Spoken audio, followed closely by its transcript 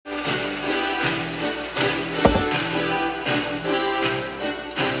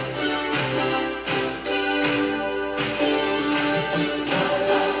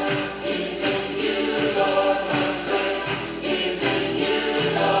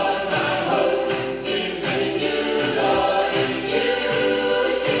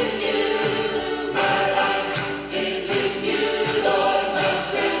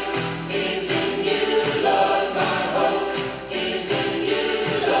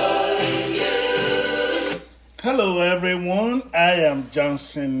Hello, everyone. I am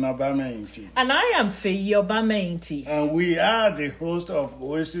Johnson Obamenti. And I am Faye Obamenti. And we are the host of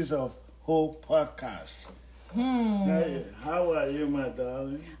Oasis of Hope podcast. Hey, how are you, my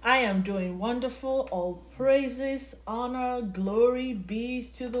darling? I am doing wonderful. All praises, honor, glory be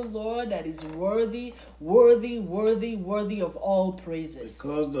to the Lord that is worthy of all praises.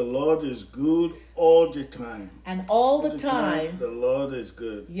 Because the Lord is good all the time. And all the time, the Lord is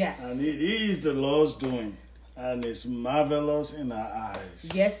good. Yes. And it is the Lord's doing. And it's marvelous in our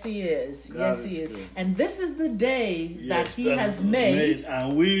eyes. Yes, He is. God is good. And this is the day that He has made.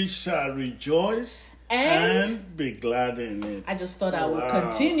 And we shall rejoice and be glad in it. I just thought I would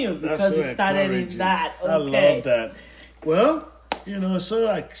continue because so it started in that. Okay. I love that. Well,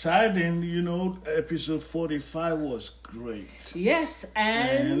 so exciting. Episode 45 was great. Yes,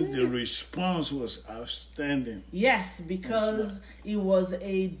 and the response was outstanding. Yes, because it was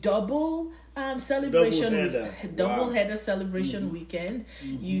a double celebration, double header celebration weekend.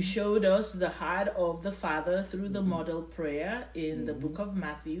 You showed us the heart of the Father through the model prayer in the book of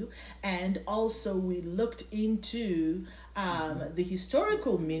Matthew, and also we looked into the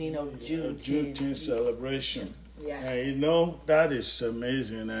historical meaning of Juneteenth celebration. Yes, and that is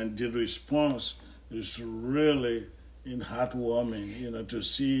amazing, and the response is really heartwarming. To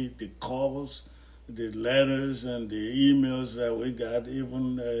see the calls, the letters and the emails that we got,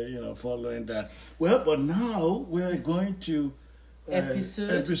 even following that. Well, but now we're going to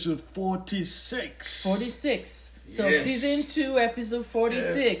episode 46. 46. So yes. Season 2, episode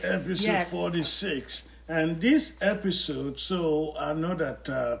 46. Episode 46. And this episode, so I know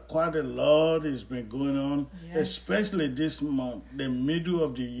that quite a lot has been going on, especially this month, the middle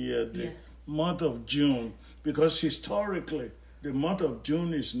of the year, the month of June, because historically, the month of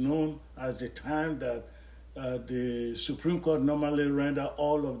June is known as the time that the Supreme Court normally render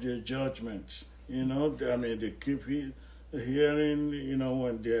all of their judgments. They keep hearing,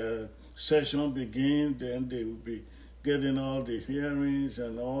 when their session begins, then they will be getting all the hearings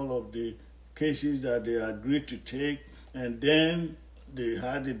and all of the cases that they agreed to take. And then they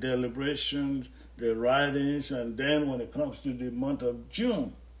had the deliberations, the writings, and then when it comes to the month of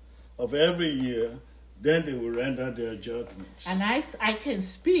June of every year, then they will render their judgments. And I can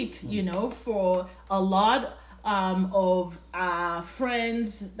speak, for a lot of our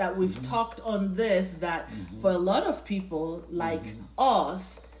friends that we've talked on this, that for a lot of people like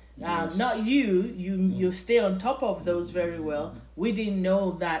us, not you stay on top of those very well. We didn't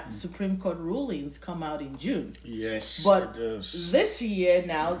know that Supreme Court rulings come out in June. Yes, but it does. This year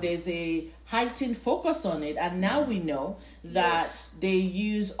now there's a heightened focus on it, and now we know that they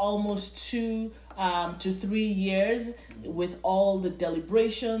use almost 2 to 3 years with all the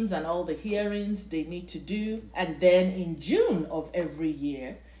deliberations and all the hearings they need to do, and then in June of every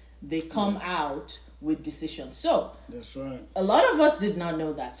year they come out with decisions. So that's right. A lot of us did not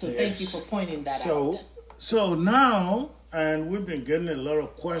know that. So thank you for pointing that out. So now, and we've been getting a lot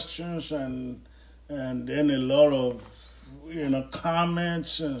of questions and then a lot of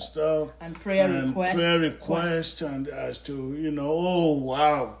comments and stuff and prayer requests and as to oh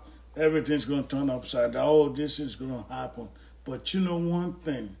wow, everything's going to turn upside down. Oh, this is going to happen. But one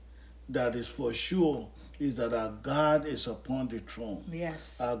thing that is for sure is that our God is upon the throne.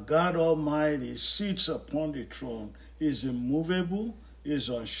 Yes. Our God Almighty sits upon the throne. He is immovable, is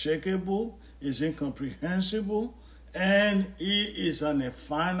unshakable, is incomprehensible, and He is an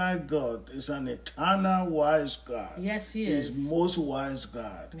infinite God. He's an eternal wise God. Yes, He is. He's most wise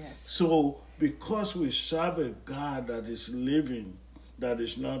God. Yes. So because we serve a God that is living, that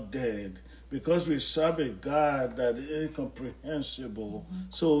is not dead, because we serve a God that is incomprehensible,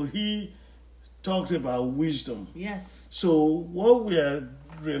 so He talked about wisdom. Yes. So what we are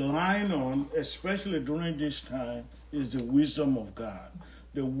relying on, especially during this time, is the wisdom of God.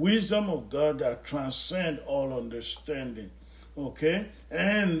 The wisdom of God that transcends all understanding. Okay?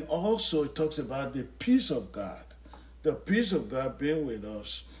 And also it talks about the peace of God. The peace of God being with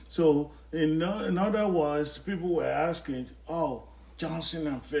us. So in other words, people were asking, Johnson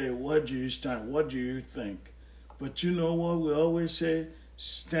and Faye, what do you stand? What do you think? But you know what we always say?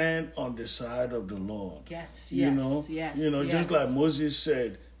 Stand on the side of the Lord. Yes. Just like Moses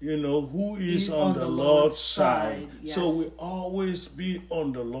said, who is on the Lord's side. Yes. So we always be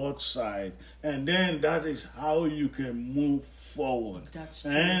on the Lord's side. And then that is how you can move forward. That's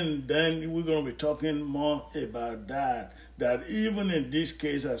true. And then we're going to be talking more about that even in this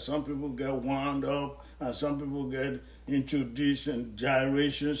case, as some people get wound up and some people get into this and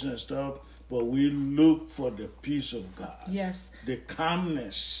gyrations and stuff, but we look for the peace of God. Yes. The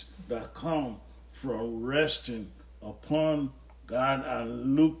calmness that comes from resting upon God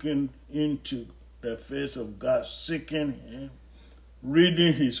and looking into the face of God, seeking Him,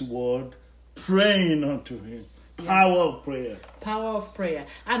 reading His Word, praying unto Him. Yes. Power of prayer. Power of prayer.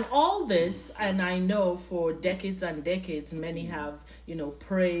 And all this, and I know for decades and decades, many have,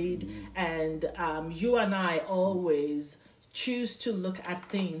 prayed. And you and I always choose to look at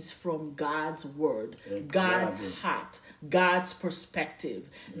things from God's word, exactly. God's heart, God's perspective.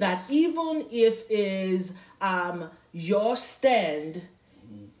 Yes. That even if is your stand,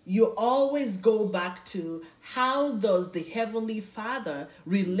 you always go back to how does the Heavenly Father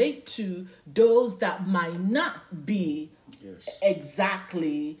relate to those that might not be yes.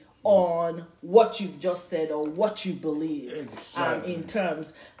 exactly on what you've just said or what you believe exactly. In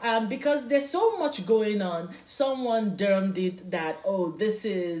terms. Because there's so much going on. Someone termed it that, this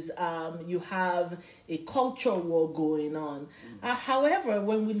is, you have a culture war going on. However,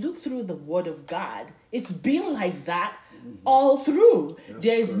 when we look through the Word of God, it's been like that all through.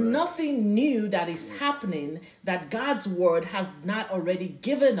 There's correct. Nothing new that is happening that God's Word has not already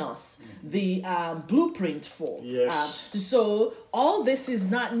given us the blueprint for. Yes. So all this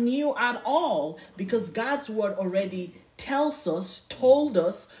is not new at all because God's Word already told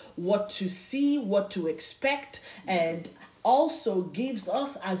us what to see, what to expect, and also gives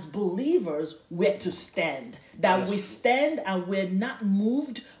us as believers where to stand. That yes. we stand and we're not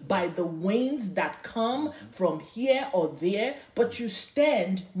moved by the winds that come from here or there, but you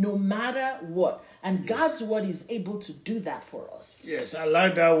stand no matter what. And yes. God's word is able to do that for us. Yes, I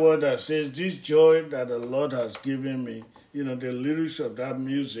like that word that says, this joy that the Lord has given me, the lyrics of that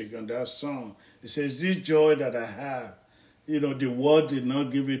music and that song, it says, this joy that I have, the world did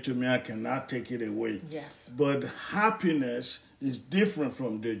not give it to me. I cannot take it away. Yes. But happiness is different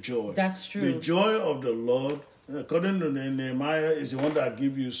from the joy. That's true. The joy of the Lord, according to Nehemiah, is the one that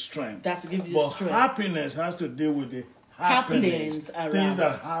gives you strength. That gives you strength. But happiness has to deal with the happenings around. Things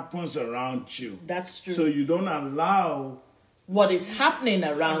that happens around you. That's true. So you don't allow what is happening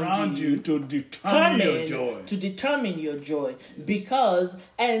around you to determine your joy. To determine your joy. Yes. Because,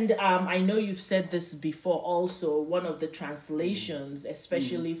 and I know you've said this before also, one of the translations,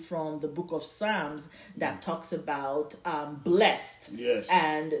 especially from the book of Psalms, that talks about blessed yes.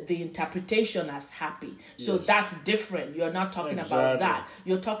 and the interpretation as happy. So yes. that's different. You're not talking about that.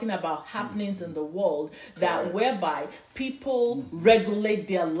 You're talking about happenings in the world that whereby people regulate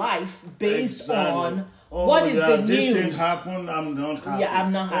their life based on what is the news? This thing happened, I'm not happy. Yeah,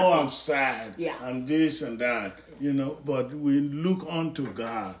 I'm not happy. I'm sad. Yeah. And this and that, But we look unto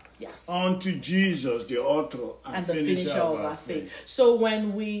God. Yes. Unto Jesus, the author and the finisher of our faith. So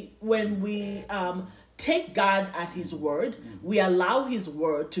when we take God at His word, we allow His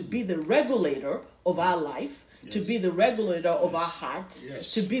word to be the regulator of our life, yes. to be the regulator of our hearts,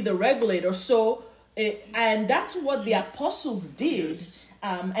 yes. to be the regulator. So, and that's what the apostles did. Yes.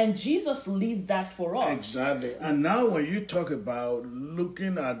 And Jesus lived that for us. Exactly. And now when you talk about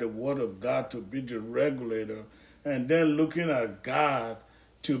looking at the Word of God to be the regulator, and then looking at God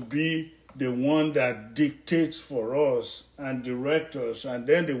to be the one that dictates for us and directs us, and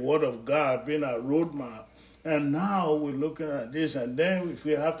then the Word of God being our roadmap. And now we're looking at this, and then if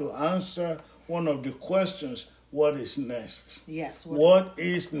we have to answer one of the questions, what is next? Yes. What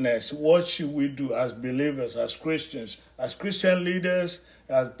is next? What should we do as believers, as Christians, as Christian leaders,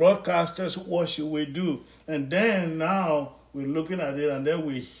 as broadcasters? What should we do? And then now we're looking at it, and then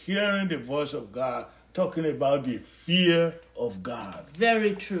we're hearing the voice of God talking about the fear of God.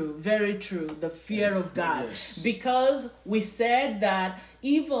 Very true. Very true. The fear of God. Yes. Because we said that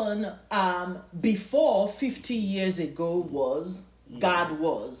even before 50 years ago was, God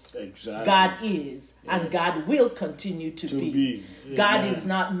was, exactly. God is, yes. and God will continue to be. Amen. God is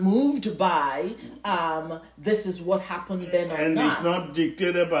not moved by this is what happened then or and not. It's not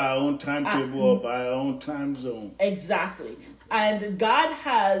dictated by our own timetable or by our own time zone. Exactly. And God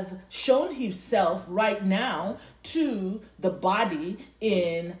has shown Himself right now to the body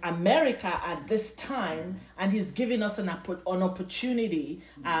in America at this time, and He's giving us an opportunity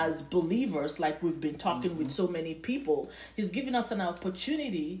as believers, like we've been talking with so many people. He's giving us an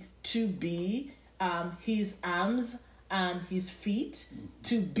opportunity to be His arms and His feet,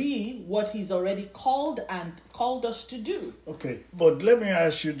 to be what He's already called us to do. Okay, but let me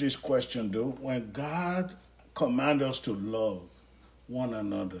ask you this question though. When God commands us to love one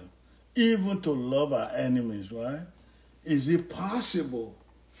another, even to love our enemies, right? Is it possible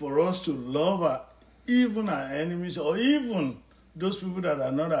for us to love even our enemies, or even those people that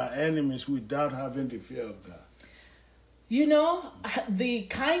are not our enemies, without having the fear of God? The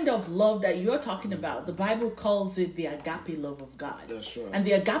kind of love that you're talking about, the Bible calls it the agape love of God. That's right. And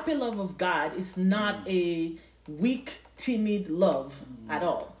the agape love of God is not a weak, timid love at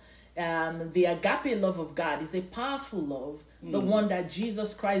all. the agape love of God is a powerful love, the one that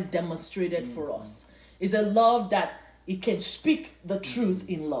Jesus Christ demonstrated for us. Is a love that it can speak the truth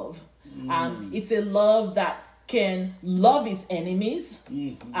in love. It's a love that can love his enemies.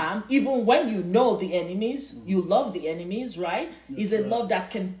 Even when you know the enemies, you love the enemies, right? It's a love that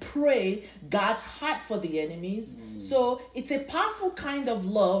can pray God's heart for the enemies. So it's a powerful kind of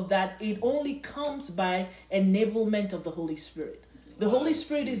love that it only comes by enablement of the Holy Spirit. The Holy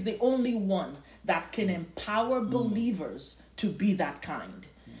Spirit is the only one that can empower believers to be that kind.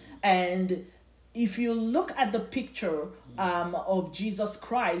 And if you look at the picture of Jesus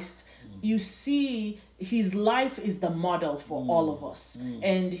Christ, you see his life is the model for all of us.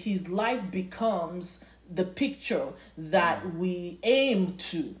 And his life becomes the picture that we aim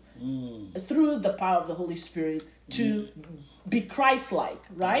to, through the power of the Holy Spirit, to be Christ-like,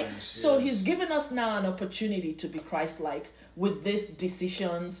 right? Yes, so he's given us now an opportunity to be Christ-like with these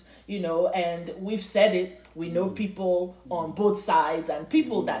decisions, and we've said it. We know people on both sides, and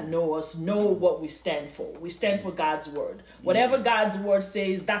people that know us know what we stand for. We stand for God's word. Whatever God's word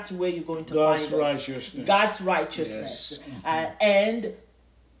says, that's where you're going to find us. God's righteousness. Yes. And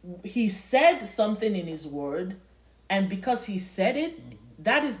he said something in his word, and because he said it,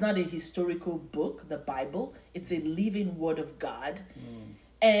 that is not a historical book, the Bible. It's a living word of God.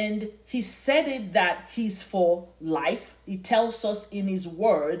 And he said it that he's for life. He tells us in his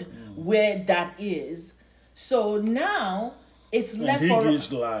word where that is. So now it's left for... And he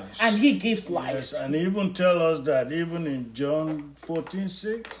gives life. And he gives life. Yes, and he even tell us that even in John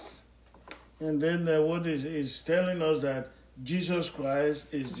 14:6. And then he's telling us that Jesus Christ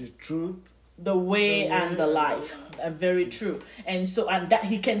is the truth, the way and the life. Very true. And so, and that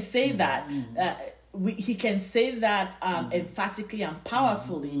he can say that... he can say that emphatically and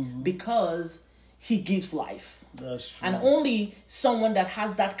powerfully because he gives life. That's true. And only someone that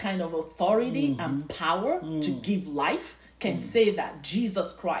has that kind of authority and power to give life can say that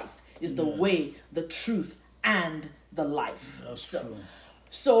Jesus Christ is the way, the truth, and the life. That's true.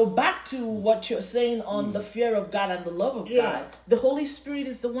 So back to what you're saying on the fear of God and the love of God, the Holy Spirit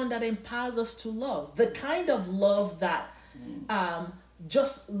is the one that empowers us to love. The kind of love that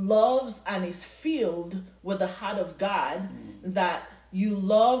just loves and is filled with the heart of God, that you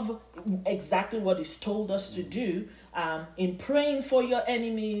love exactly what He's told us to do, in praying for your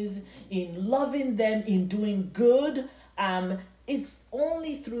enemies, in loving them, in doing good. It's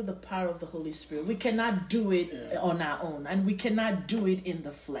only through the power of the Holy Spirit. We cannot do it on our own, and we cannot do it in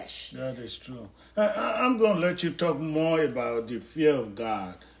the flesh. That is true. I'm going to let you talk more about the fear of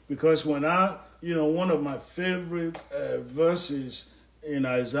God, because when one of my favorite verses in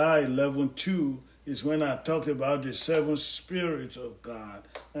Isaiah 11:2 is when I talked about the seven spirits of God.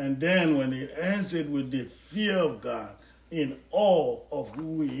 And then when he ends it with the fear of God, in awe of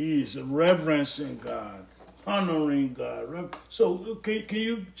who he is, reverencing God, honoring God. So can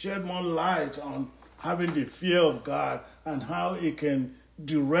you shed more light on having the fear of God and how it can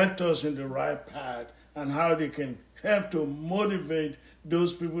direct us in the right path, and how they can help to motivate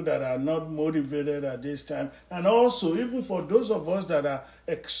those people that are not motivated at this time, and also even for those of us that are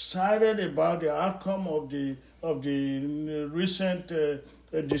excited about the outcome of the recent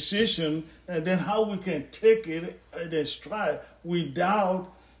decision, and then how we can take it in stride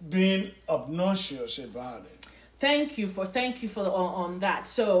without being obnoxious about it. Thank you for on that.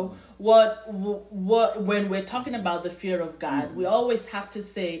 So what when we're talking about the fear of God, we always have to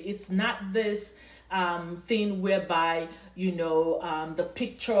say it's not this thing whereby the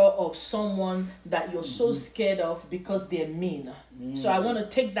picture of someone that you're so scared of because they're mean. So I want to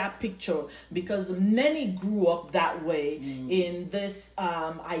take that picture, because many grew up that way in this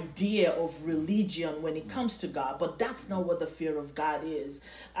idea of religion when it comes to God, but that's not what the fear of God is.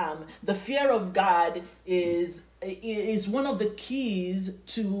 The fear of God is one of the keys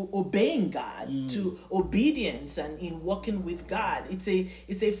to obeying God, to obedience, and in walking with God. It's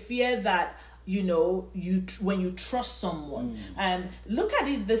a fear that when you trust someone. And look at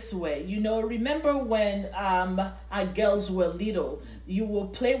it this way, remember when our girls were little, you will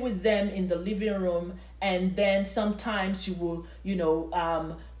play with them in the living room, and then sometimes you will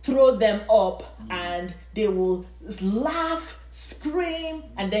throw them up and they will laugh, scream,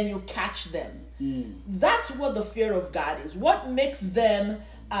 and then you catch them. That's what the fear of God is. What makes them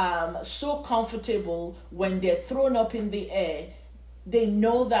so comfortable when they're thrown up in the air? They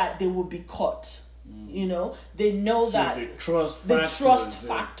know that they will be caught. They know that the trust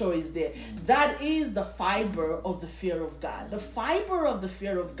factor is there. That is the fiber of the fear of God. The fiber of the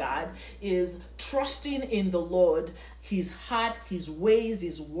fear of God is trusting in the Lord, His heart, His ways,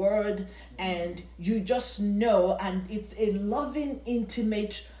 His word, and you just know, and it's a loving,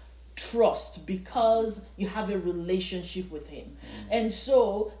 intimate trust because you have a relationship with him. And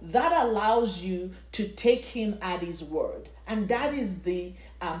so that allows you to take him at his word. And that is the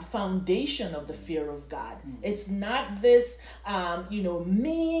foundation of the fear of God. It's not this,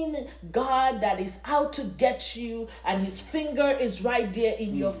 mean God that is out to get you and his finger is right there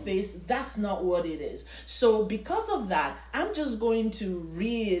in your face. That's not what it is. So because of that, I'm just going to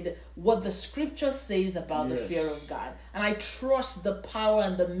read what the scripture says about the fear of God. And I trust the power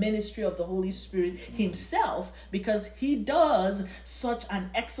and the ministry of the Holy Spirit himself, because he does such an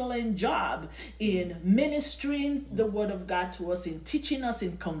excellent job in ministering the word of God to us, in teaching us,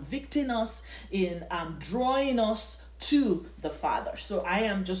 in convicting us, in drawing us to the Father. So I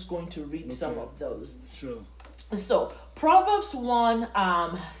am just going to read some of those. Sure. So Proverbs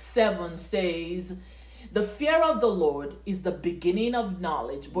 1:7 says, "The fear of the Lord is the beginning of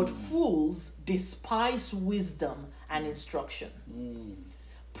knowledge, but fools despise wisdom and instruction."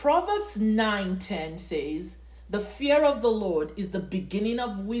 Proverbs 9:10 says, "The fear of the Lord is the beginning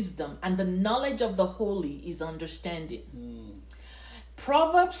of wisdom, and the knowledge of the holy is understanding."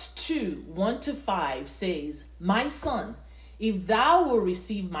 Proverbs 2:1-5 says, "My son, if thou will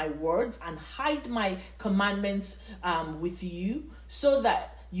receive my words and hide my commandments with you, so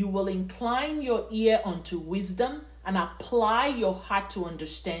that you will incline your ear unto wisdom and apply your heart to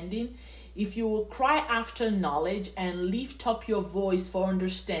understanding, if you will cry after knowledge and lift up your voice for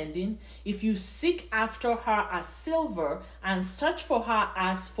understanding, if you seek after her as silver and search for her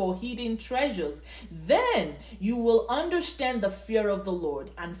as for hidden treasures, then you will understand the fear of the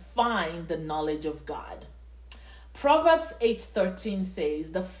Lord and find the knowledge of God." Proverbs 8:13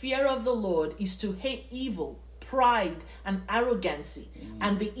 says, "The fear of the Lord is to hate evil, pride and arrogancy,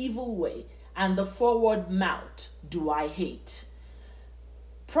 and the evil way, and the forward mouth do I hate."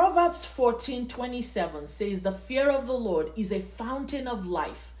 Proverbs 14:27 says, "The fear of the Lord is a fountain of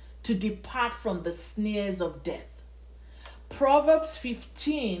life, to depart from the snares of death." Proverbs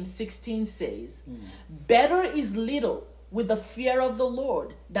 15:16 says, "Better is little with the fear of the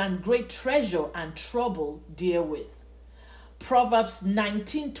Lord than great treasure and trouble therewith." Proverbs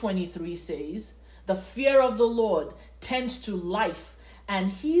 19:23 says, "The fear of the Lord tends to life,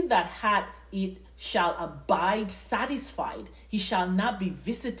 and he that hath it shall abide satisfied. He shall not be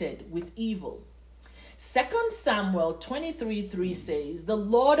visited with evil." 2 Samuel 23:3 says, "The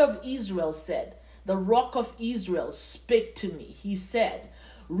Lord of Israel said, the rock of Israel spake to me. He said,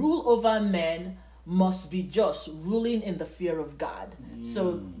 rule over men must be just, ruling in the fear of God."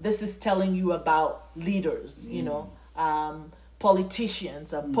 So this is telling you about leaders,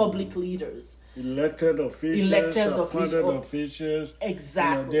 politicians, public leaders. Elected officials, appointed officials.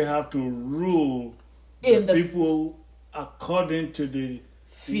 Exactly. They have to rule the people according to the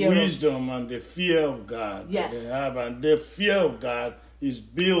wisdom and the fear of God that they have. And the fear of God is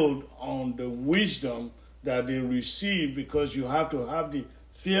built on the wisdom that they receive, because you have to have the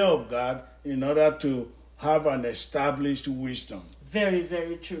fear of God in order to have an established wisdom. Very,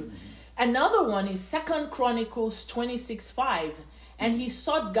 very true. Another one is 2 Chronicles 26:5. "And he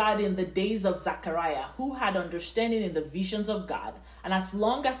sought God in the days of Zechariah, who had understanding in the visions of God. And as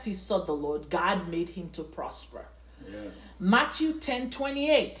long as he sought the Lord, God made him to prosper." Yeah. Matthew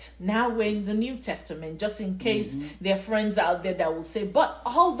 10:28. Now we're in the New Testament, just in case there are friends out there that will say, but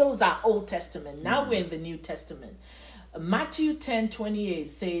all those are Old Testament. Now we're in the New Testament. Matthew 10:28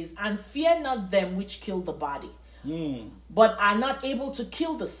 says, "And fear not them which kill the body, but are not able to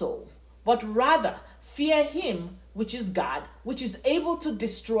kill the soul, but rather fear him, which is God, which is able to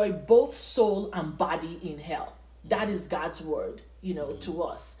destroy both soul and body in hell." That is God's word, to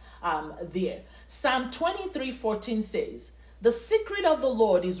us there. Psalm 23:14 says, "The secret of the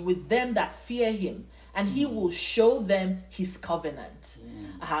Lord is with them that fear him, and he will show them his covenant."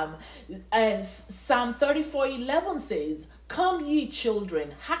 And Psalm 34:11 says, "Come ye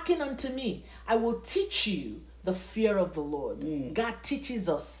children, hearken unto me. I will teach you the fear of the Lord." God teaches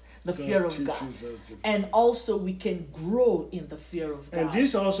us the fear of God. And also we can grow in the fear of God. And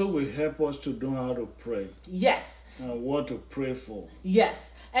this also will help us to know how to pray. Yes. And what to pray for.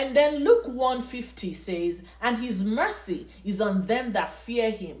 Yes. And then Luke 1:50 says, "And his mercy is on them that fear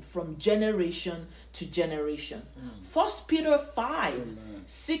him from generation to generation." 1 Peter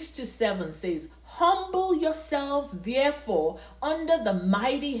 5:6-7 says, "Humble yourselves therefore under the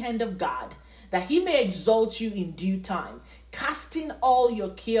mighty hand of God, that he may exalt you in due time, casting all your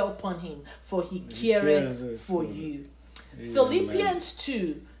care upon him, for he careth for you." Amen. Philippians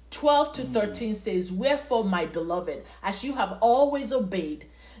 2:12-13 says, "Wherefore, my beloved, as you have always obeyed,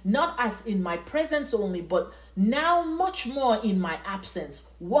 not as in my presence only, but now much more in my absence,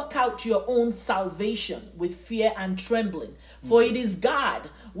 work out your own salvation with fear and trembling. For it is God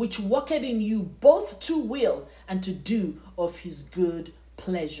which worketh in you both to will and to do of his good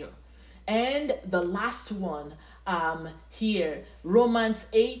pleasure. And the last one here, Romans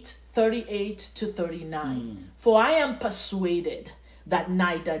 8:38-39. For I am persuaded that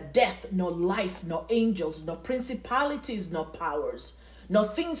neither death, nor life, nor angels, nor principalities, nor powers, nor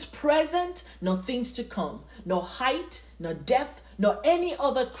things present, nor things to come, nor height, nor depth, nor any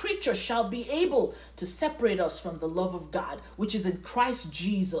other creature shall be able to separate us from the love of God, which is in Christ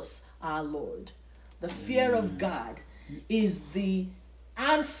Jesus our Lord. The fear of God is the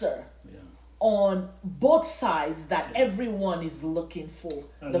answer on both sides that everyone is looking for.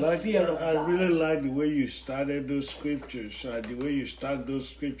 Fear of God. I really like the way you started those scriptures, the way you start those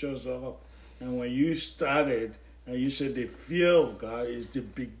scriptures off. And when you started, and you said the fear of God is the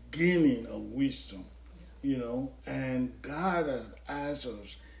beginning of wisdom, and God has asked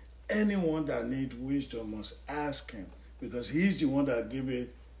us, anyone that needs wisdom must ask him, because he's the one that gave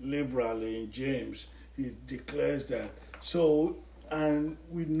it liberally in James. He declares that. So, and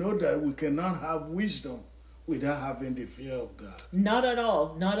we know that we cannot have wisdom without having the fear of God. Not at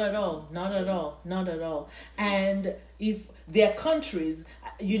all. Not at all. Not at all. Not at all. And if there are countries,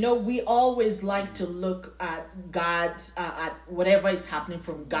 we always like to look at God's, at whatever is happening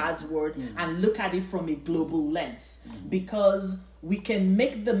from God's word and look at it from a global lens, because we can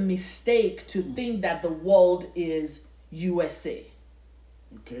make the mistake to think that the world is USA.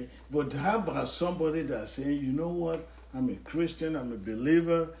 Okay. But how about somebody that's saying, you know what? I'm a Christian, I'm a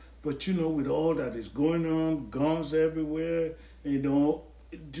believer, but with all that is going on, guns everywhere,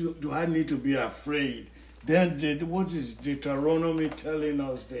 do I need to be afraid? Then what is Deuteronomy telling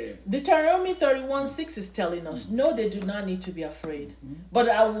us there? Deuteronomy 31:6 is telling us, no, they do not need to be afraid. But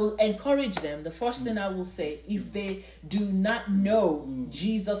I will encourage them. The first thing I will say, if they do not know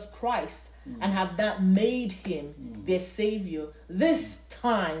Jesus Christ and have not made him their Savior, this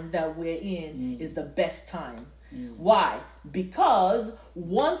time that we're in is the best time. Why? Because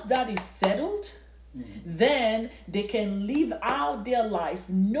once that is settled, then they can live out their life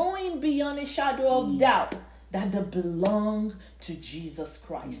knowing beyond a shadow of doubt that they belong to Jesus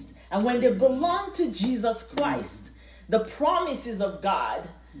Christ. And when they belong to Jesus Christ, the promises of God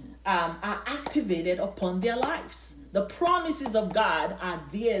are activated upon their lives. The promises of God are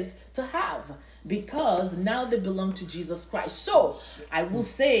theirs to have, because now they belong to Jesus Christ. So I will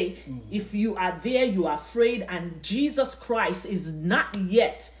say, if you are there, you are afraid, and Jesus Christ is not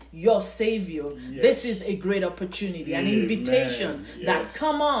yet your Savior, this is a great opportunity, an invitation that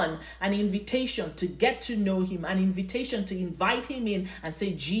come on, an invitation to get to know him, an invitation to invite him in and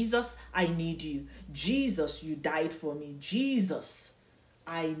say, Jesus, I need you. Jesus, you died for me. Jesus,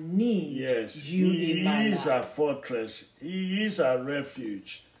 I need you in my life. He is our fortress. He is our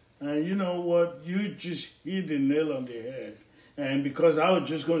refuge. And you know what? You just hit the nail on the head. And because I was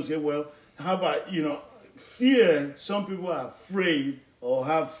just going to say, well, how about, fear? Some people are afraid or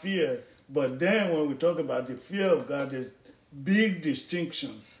have fear. But then when we talk about the fear of God, there's big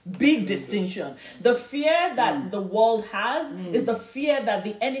distinction. Big distinction. The fear that the world has is the fear that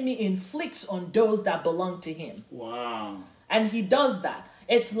the enemy inflicts on those that belong to him. Wow. And he does that.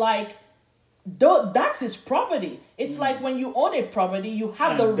 It's like, that's his property. It's like when you own a property, you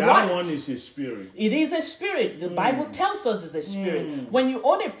have the right. That one is a spirit. It is a spirit. The Bible tells us it's a spirit. When you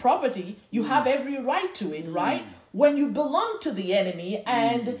own a property, you have every right to it, right? When you belong to the enemy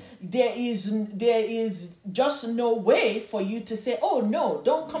and there is just no way for you to say, oh no,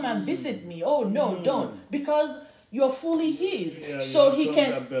 don't come and visit me. Oh no, don't. Because you're fully his. So he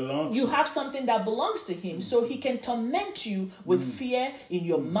can, you have something that belongs to him. So he can torment you with fear in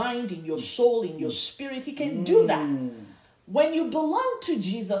your mind, in your soul, in your spirit. He can do that. When you belong to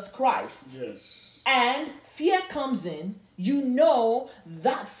Jesus Christ and fear comes in, you know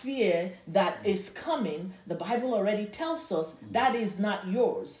that fear that is coming, the Bible already tells us that is not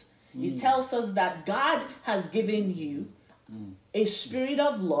yours. It tells us that God has given you a spirit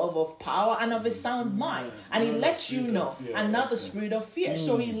of love, of power, and of a sound mind. And he lets you know, and not the spirit of fear.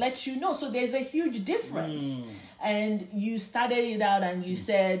 So he lets you know. So there's a huge difference. And you started it out and you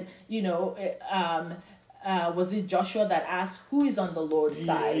said, was it Joshua that asked, who is on the Lord's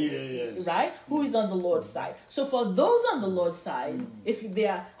side? Right? Who is on the Lord's side? So for those on the Lord's side, if they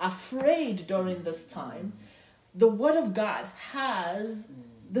are afraid during this time, the Word of God has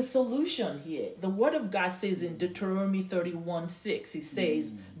the solution here. The Word of God says in Deuteronomy 31:6, he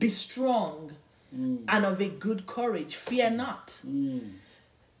says, be strong and of a good courage. Fear not.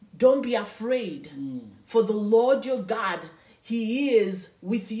 Don't be afraid. For the Lord your God, he is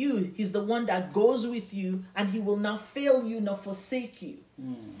with you. He's the one that goes with you, and he will not fail you nor forsake you.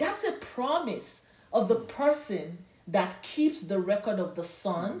 That's a promise of the person that keeps the record of the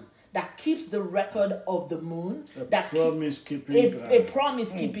sun, that keeps the record of the moon, a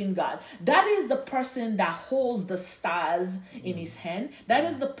promise-keeping God. That is the person that holds the stars in his hand. That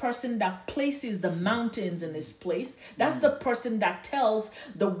is the person that places the mountains in his place. That's the person that tells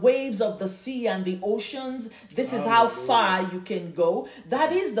the waves of the sea and the oceans, this is how far you can go.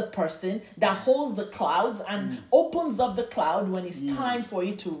 That is the person that holds the clouds and opens up the cloud when it's time for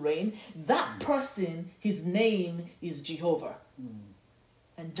it to rain. That person, his name is Jehovah.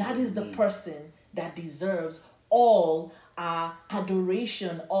 And that is the person that deserves all our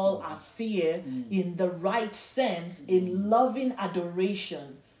adoration, all our fear, in the right sense, a loving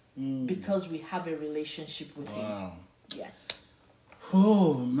adoration, because we have a relationship with him. Yes.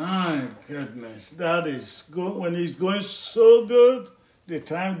 Oh my goodness. That is good. When it's going so good, the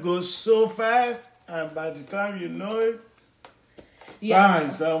time goes so fast, and by the time you know it,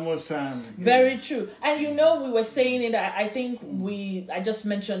 it's almost time. Very true. And we were saying it, I think I just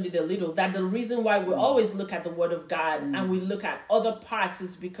mentioned it a little, that the reason why we always look at the Word of God and we look at other parts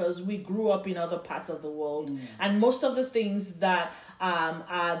is because we grew up in other parts of the world. And most of the things that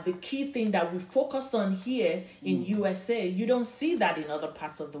are the key thing that we focus on here in USA, you don't see that in other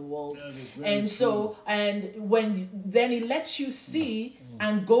parts of the world. And so, then it lets you see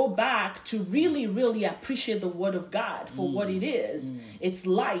and go back to really, really appreciate the Word of God for what it is. It's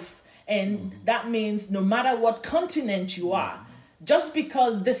life. And that means no matter what continent you are, just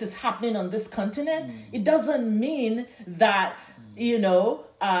because this is happening on this continent, it doesn't mean that,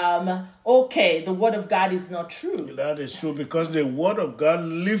 okay, the Word of God is not true. That is true, because the Word of God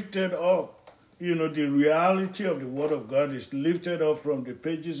lifted up, the reality of the Word of God is lifted up from the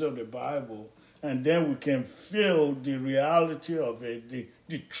pages of the Bible. And then we can feel the reality of it,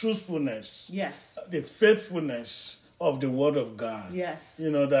 the truthfulness, the faithfulness of the Word of God. Yes.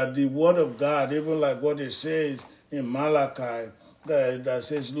 That the Word of God, even like what it says in Malachi, that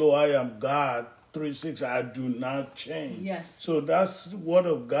says, "Lo, I am God," 3:6, I do not change. Yes. So that's the Word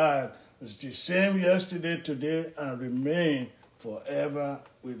of God. It's the same yesterday, today, and remain forever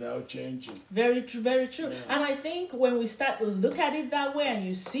without changing. Very true, very true. And I think when we start to look at it that way, and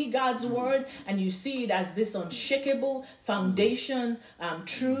you see God's word, and you see it as this unshakable foundation,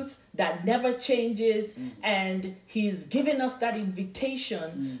 truth that never changes, and he's given us that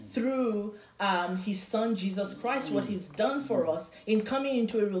invitation through his son Jesus Christ, what he's done for us in coming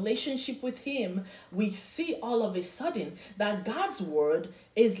into a relationship with him, we see all of a sudden that God's word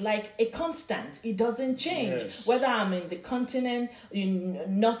is like a constant. It doesn't change. Yes. Whether I'm in the continent, in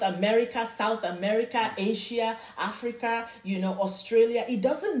North America, South America, Asia, Africa, Australia, it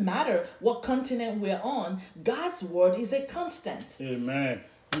doesn't matter what continent we're on. God's word is a constant. Amen.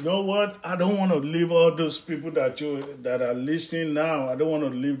 You know what? I don't want to leave all those people that are listening now, I don't want to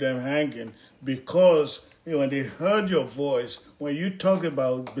leave them hanging, because when they heard your voice, when you talk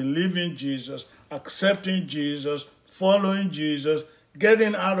about believing Jesus, accepting Jesus, following Jesus,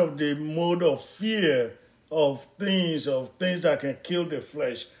 getting out of the mode of fear of things that can kill the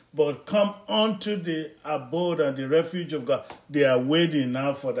flesh, but come onto the abode and the refuge of God, they are waiting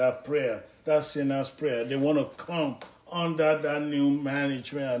now for that prayer, that sinner's prayer. They want to come under that new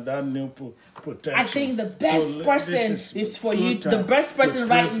management and that new protection. I think the best person is for you. The best person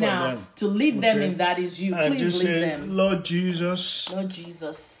right now to lead them in that is you. And please lead them. Lord Jesus,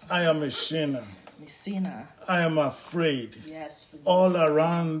 I am a sinner. I am afraid. Yes. All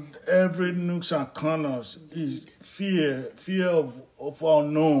around every nooks and corners is fear of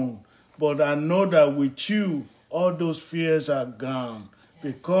unknown. But I know that with you, all those fears are gone.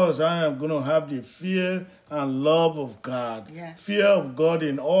 Yes. Because I am going to have the fear and love of God. Yes. Fear of God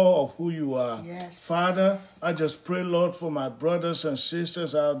in all of who you are. Yes. Father, I just pray, Lord, for my brothers and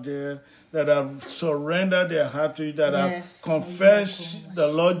sisters out there that have surrendered their heart to you, that have confessed the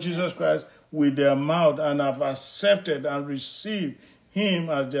Lord Jesus Christ with their mouth and have accepted and received him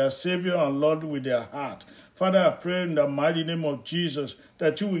as their Savior and Lord with their heart. Father, I pray in the mighty name of Jesus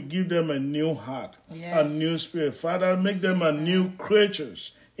that you will give them a new heart, a new spirit. Father, make them a new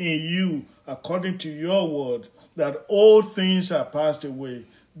creatures in you, according to your word, that all things are passed away.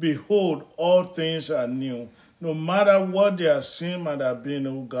 Behold, all things are new. No matter what their sin might have been,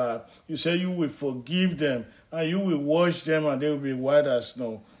 oh God, you say you will forgive them, and you will wash them, and they will be white as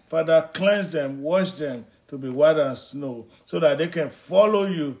snow. Father, cleanse them, wash them to be white as snow, so that they can follow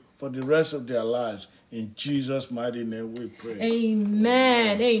you for the rest of their lives. In Jesus' mighty name we pray.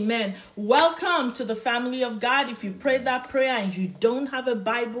 Amen. Amen. Welcome to the family of God. If you prayed that prayer and you don't have a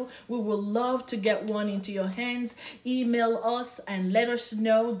Bible, we will love to get one into your hands. Email us and let us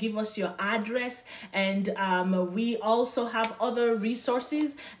know. Give us your address. And we also have other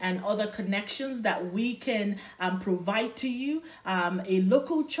resources and other connections that we can provide to you. A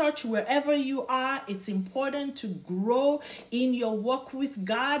local church, wherever you are, it's important to grow in your walk with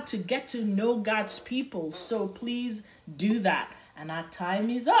God, to get to know God's people. So please do that. And our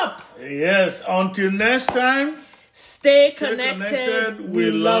time is up. Yes. Until next time. Stay connected. We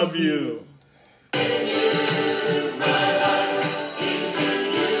love you.